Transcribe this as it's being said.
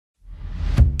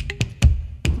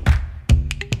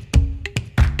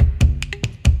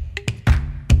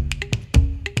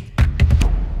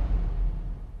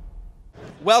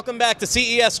Welcome back to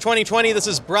CES 2020. This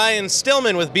is Brian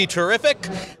Stillman with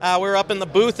BeTerrific. We're up in the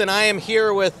booth, and I am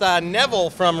here with Neville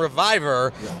from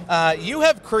Reviver. You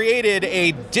have created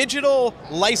a digital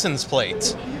license plate.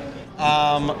 Is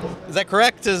that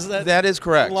correct? That is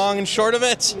correct. Long and short of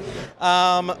it.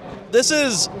 This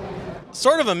is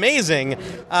sort of amazing.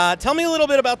 Tell me a little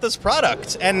bit about this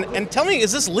product, and tell me,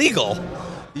 is this legal?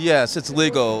 Yes, it's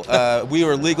legal. We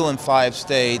are legal in 5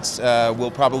 states.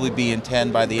 We'll probably be in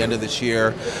 10 by the end of this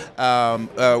year.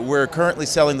 We're currently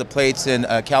selling the plates in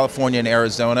California and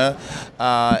Arizona,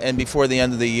 and before the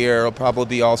end of the year, it'll probably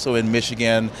be also in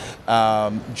Michigan,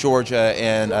 Georgia,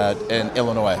 and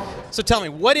Illinois. So tell me,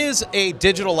 what is a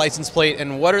digital license plate,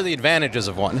 and what are the advantages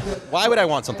of one? Why would I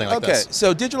want something like this? Okay,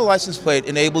 so digital license plate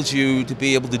enables you to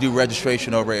be able to do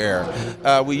registration over air.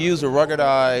 We use a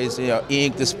ruggedized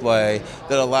ink display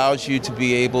that allows you to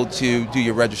be able to do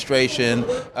your registration,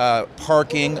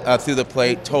 parking through the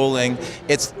plate, tolling.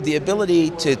 It's the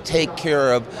ability to take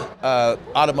care of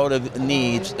automotive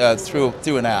needs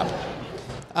through an app.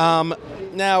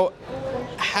 Now,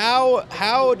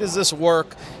 how does this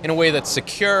work in a way that's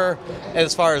secure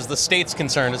as far as the state's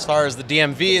concerned, as far as the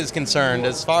DMV is concerned,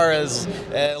 as far as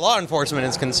law enforcement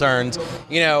is concerned?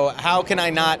 How can I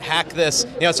not hack this?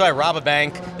 So I rob a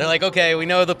bank. They're like, okay, we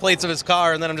know the plates of his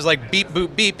car, and then I'm just like beep,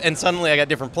 boop, beep, and suddenly I got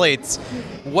different plates.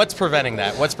 What's preventing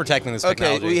that? What's protecting this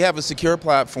technology? Okay, we have a secure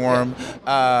platform.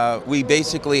 We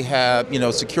basically have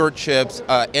secure chips,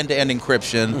 end-to-end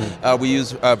encryption. We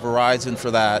use Verizon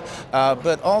for that.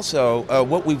 But also,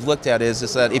 what we've looked at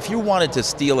is that if you wanted to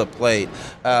steal a plate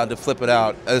to flip it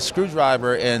out, a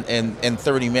screwdriver in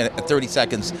 30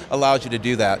 seconds allows you to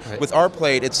do that. Right. With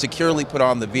RPlate, it's securely put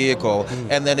on the vehicle,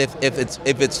 and then if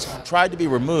it's tried to be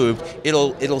removed,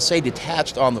 it'll say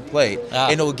detached on the plate,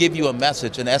 and it'll give you a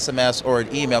message, an SMS or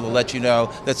an email to let you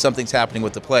know that something's happening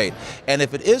with the plate. And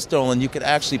if it is stolen, you can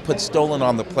actually put stolen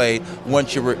on the plate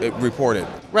once you report it.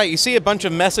 Right. You see a bunch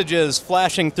of messages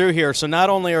flashing through here. So not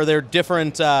only are there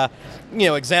different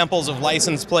examples of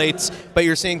license plates, but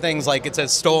you're seeing things like it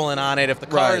says stolen on it if the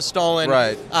car is stolen.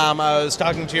 Right. I was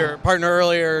talking to your partner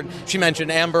earlier. She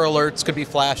mentioned Amber Alerts could be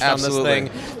flashed Absolutely. on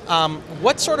this thing.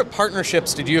 What sort of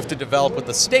partnerships did you have to develop with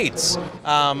the states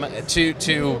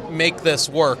to make this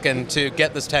work and to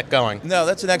get this tech going? No,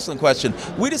 that's an excellent question.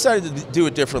 We decided to do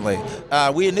it differently.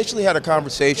 We initially had a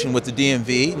conversation with the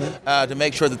DMV to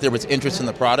make sure that there was interest in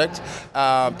the product.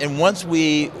 And once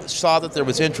we saw that there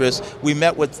was interest, we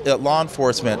met with law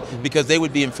enforcement because they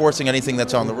would be enforcing anything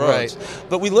that's on the roads. Right.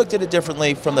 But we looked at it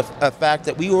differently from the fact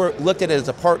that we looked at it as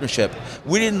a partnership.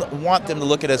 We didn't want them to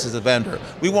look at us as a vendor.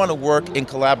 We want to work in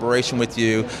collaboration with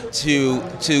you to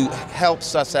help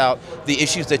suss out the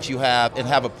issues that you have and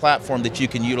have a platform that you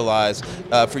can utilize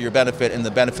for your benefit and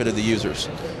the benefit of the users.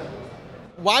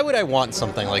 Why would I want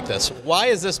something like this? Why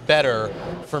is this better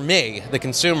for me, the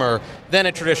consumer, than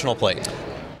a traditional plate?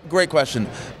 Great question.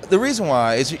 The reason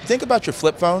why is, think about your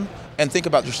flip phone and think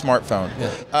about your smartphone.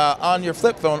 Yeah. On your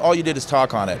flip phone, all you did is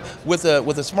talk on it. With a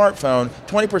smartphone,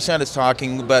 20% is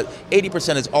talking, but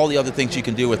 80% is all the other things you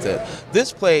can do with it.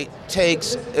 This plate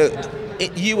takes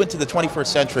you into the 21st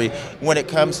century when it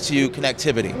comes to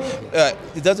connectivity.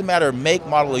 It doesn't matter make,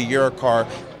 model, of your car.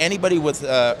 Anybody with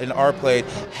an RPlate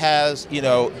has,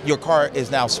 your car is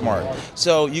now smart.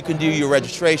 So you can do your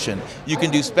registration. You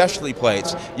can do specialty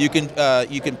plates. You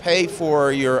can pay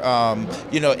for your,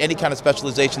 any kind of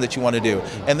specialization that you want to do.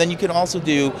 And then you can also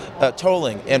do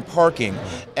tolling and parking.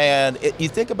 And you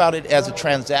think about it as a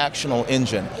transactional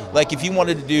engine. Like if you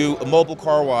wanted to do a mobile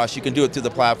car wash, you can do it through the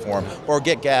platform, or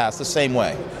get gas the same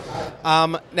way.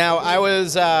 Now, I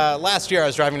was, last year I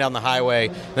was driving down the highway,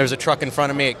 there was a truck in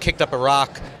front of me, it kicked up a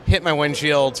rock, hit my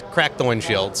windshield, cracked the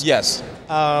windshields. Yes.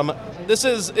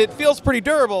 It feels pretty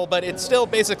durable, but it's still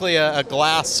basically a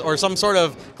glass or some sort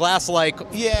of glass-like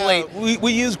plate.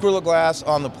 We use Gorilla Glass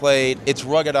on the plate. It's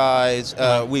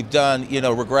ruggedized. We've done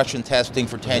regression testing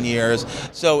for 10 years,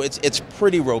 so it's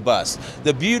pretty robust.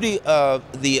 The beauty of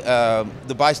the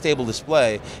bistable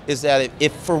display is that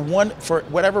if for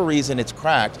whatever reason it's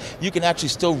cracked, you can actually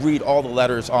still read all the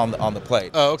letters on the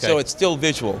plate. Oh, okay. So it's still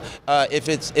visual. If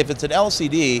it's an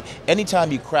LCD,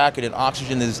 anytime you crack it and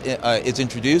oxygen is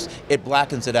introduced, it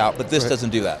blackens it out, but this doesn't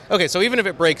do that. Okay, so even if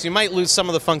it breaks, you might lose some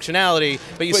of the functionality,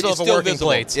 but you still have a working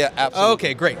plate. Yeah, absolutely.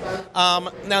 Okay, great. Now,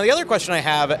 the other question I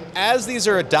have, as these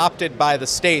are adopted by the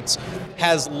states,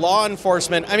 has law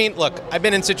enforcement. I mean, look, I've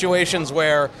been in situations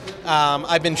where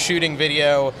I've been shooting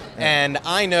video, and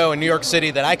I know in New York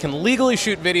City that I can legally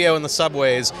shoot video in the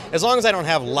subways as long as I don't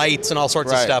have lights and all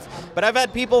sorts of stuff. But I've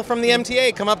had people from the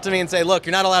MTA come up to me and say, look,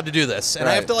 you're not allowed to do this. And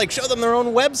I have to like show them their own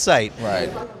website.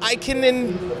 I can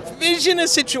envision a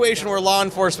situation where law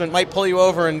enforcement might pull you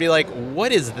over and be like,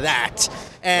 what is that?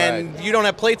 And you don't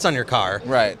have plates on your car.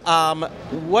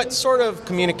 What sort of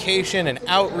communication and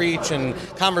outreach and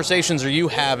conversations are you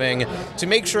having to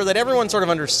make sure that everyone sort of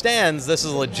understands this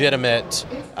is a legitimate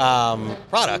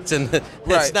product and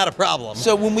it's not a problem?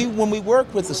 So when we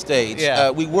work with the states,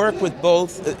 we work with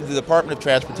both the Department of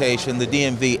Transportation, the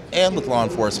DMV, and with law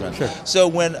enforcement. So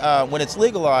when it's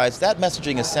legalized, that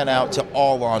messaging is sent out to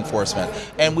all law enforcement,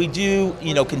 and we do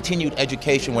continued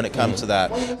education when it comes to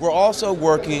that. We're also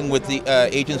working with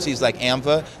the agencies like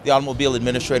AMVA, the Automobile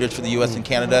Administrators for the U.S. and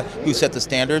Canada, who set the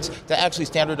standards to actually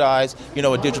standardize,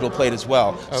 a digital plate as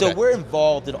well. So we're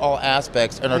involved in all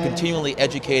aspects and are continually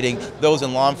educating those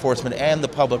in law enforcement and the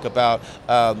public about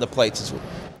the plates as well.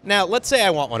 Now, let's say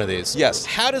I want one of these. Yes.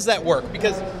 How does that work?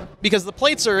 Because the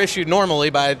plates are issued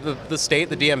normally by the state,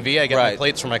 the DMV. I get my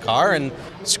plates for my car and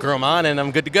screw them on, and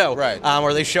I'm good to go.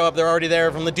 Or they show up, they're already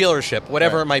there from the dealership,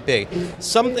 whatever it might be.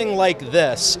 Something like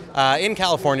this in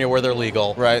California where they're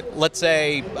legal. Let's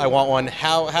say I want one.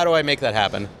 How do I make that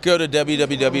happen? Go to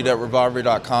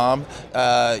www.revolver.com.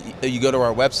 You go to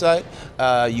our website.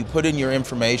 You put in your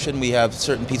information. We have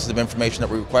certain pieces of information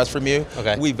that we request from you.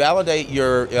 We validate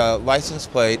your license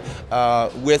plate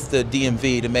with the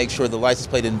DMV to make sure the license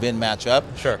plate and VIN match up.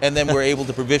 And then we're able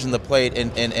to provision the plate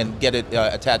and get it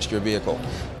attached to your vehicle.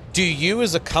 Do you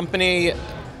as a company,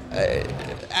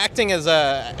 acting as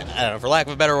a, I don't know, for lack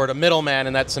of a better word, a middleman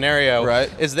in that scenario,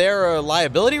 is there a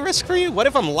liability risk for you? What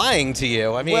if I'm lying to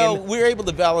you? I mean, well, we're able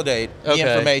to validate the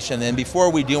information, and before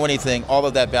we do anything, all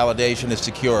of that validation is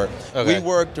secure. We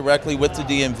work directly with the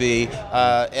DMV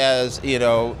as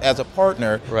a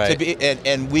partner, to be,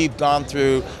 and we've gone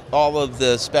through all of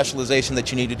the specialization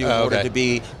that you need to do in order to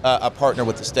be a partner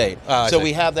with the state. So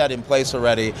we have that in place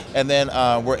already, and then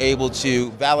we're able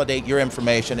to validate your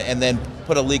information and then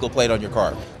put a legal plate on your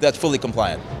car that's fully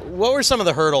compliant. What were some of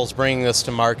the hurdles bringing this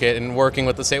to market and working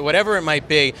with the state, whatever it might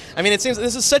be? I mean, it seems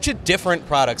this is such a different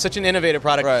product, such an innovative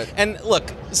product. And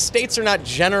look, states are not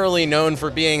generally known for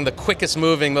being the quickest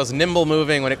moving, most nimble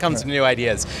moving when it comes to new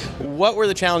ideas. What were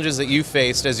the challenges that you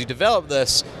faced as you developed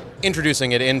this,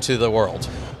 introducing it into the world?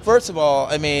 First of all,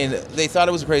 I mean, they thought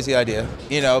it was a crazy idea,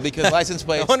 because license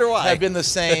plates have been the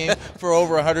same for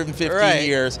over 150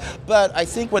 years. But I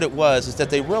think what it was is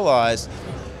that they realized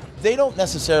they don't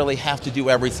necessarily have to do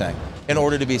everything in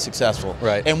order to be successful.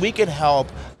 And we can help,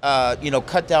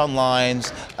 cut down lines,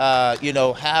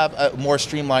 have a more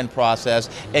streamlined process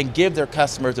and give their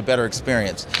customers a better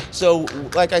experience. So,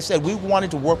 like I said, we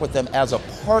wanted to work with them as a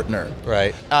partner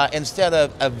instead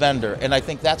of a vendor. And I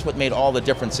think that's what made all the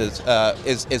differences,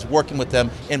 is working with them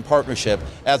in partnership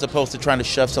as opposed to trying to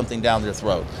shove something down their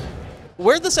throat.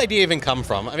 Where'd this idea even come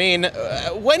from? I mean,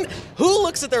 who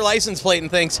looks at their license plate and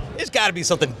thinks, there's got to be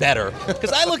something better?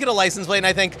 Because I look at a license plate and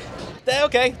I think,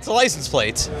 okay, it's a license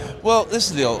plate. Well, this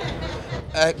is the deal.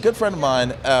 A good friend of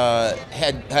mine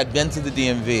had been to the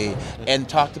DMV and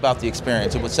talked about the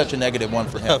experience. It was such a negative one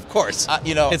for him. Of course.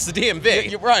 It's the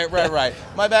DMV. Right.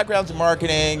 My background's in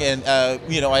marketing, and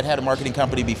I'd had a marketing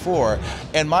company before.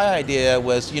 And my idea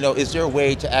was, is there a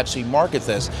way to actually market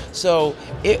this? So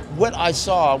what I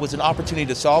saw was an opportunity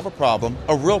to solve a problem,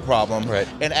 a real problem,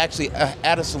 and actually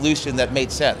add a solution that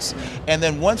made sense. And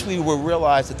then once we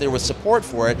realized that there was support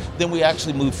for it, then we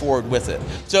actually moved forward with it.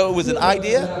 So it was an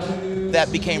idea that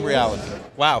became reality.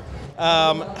 Wow.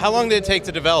 How long did it take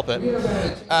to develop it?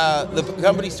 The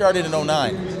company started in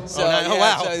 09. So,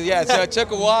 wow. So it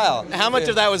took a while. How much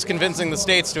of that was convincing the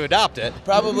states to adopt it?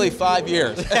 Probably 5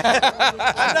 years.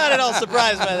 I'm not at all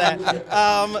surprised by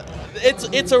that.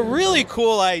 It's a really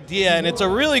cool idea, and it's a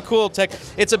really cool tech.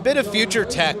 It's a bit of future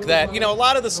tech that, a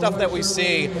lot of the stuff that we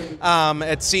see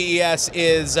at CES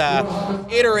is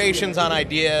iterations on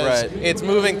ideas. It's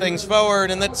moving things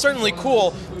forward, and that's certainly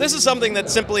cool. This is something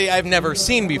that simply I've never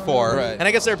seen before. And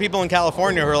I guess there are people in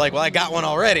California who are like, well, I got one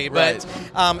already. But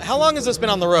how long has this been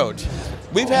on the road?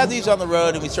 We've had these on the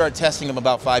road, and we started testing them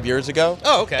about 5 years ago.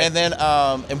 Oh, okay. And then,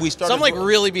 and we started. So I'm like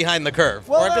really behind the curve.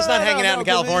 Well, or I'm just not hanging out in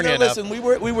California enough. Listen,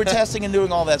 we were testing and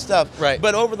doing all that stuff.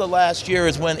 But over the last year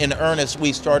is when, in earnest,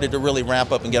 we started to really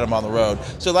ramp up and get them on the road.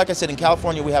 So, like I said, in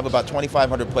California, we have about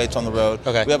 2,500 plates on the road.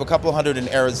 We have a couple hundred in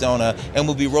Arizona, and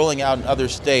we'll be rolling out in other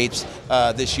states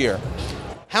this year.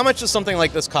 How much does something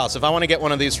like this cost? If I want to get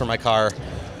one of these for my car.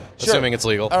 assuming it's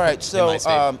legal. All right, in so my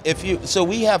state.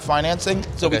 we have financing,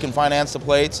 so we Okay. can finance the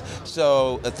plates.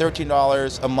 So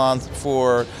 $13 a month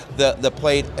for the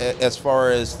plate as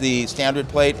far as the standard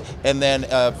plate, and then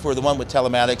for the one with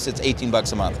telematics, it's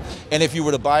 $18 a month. And if you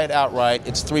were to buy it outright,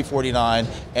 it's $349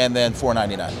 and then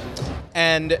 $499.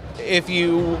 And if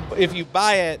you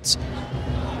buy it,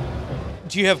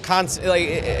 do you have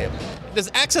does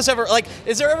Access ever,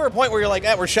 is there ever a point where you're like,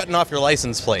 we're shutting off your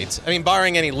license plates? I mean,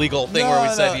 barring any legal thing where we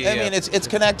said, I mean, it's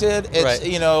connected. It's,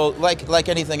 Right. like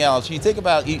anything else. You think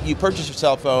about, you purchase your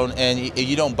cell phone and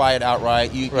you don't buy it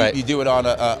outright. Right. You do it on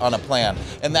a plan.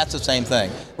 And that's the same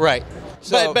thing. Right.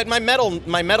 So- but my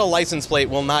metal license plate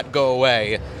will not go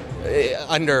away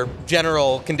under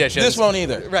general conditions. This won't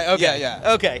either. Right. Okay.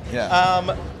 Yeah. Okay.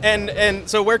 Yeah. And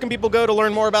so where can people go to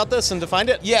learn more about this and to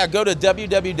find it? Yeah, go to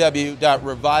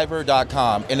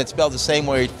www.reviver.com, and it's spelled the same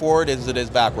way forward as it is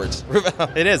backwards.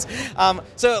 It is.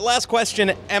 So last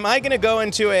question: am I going to go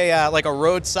into a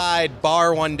roadside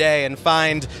bar one day and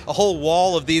find a whole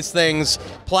wall of these things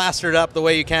plastered up the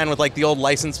way you can with the old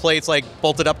license plates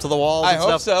bolted up to the walls? I and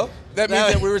hope stuff? so. That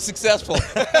means that we were successful.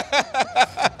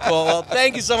 Cool. Well,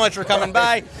 thank you so much for coming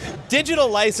by. Digital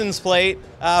license plate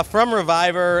from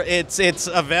Reviver. It's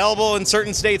available in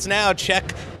certain states now.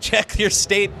 Check your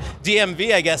state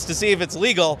DMV, I guess, to see if it's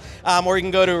legal. Or you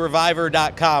can go to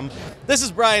reviver.com. This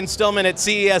is Brian Stillman at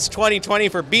CES 2020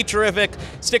 for BeTerrific.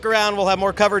 Stick around. We'll have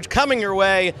more coverage coming your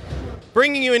way,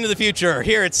 bringing you into the future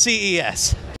here at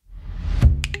CES.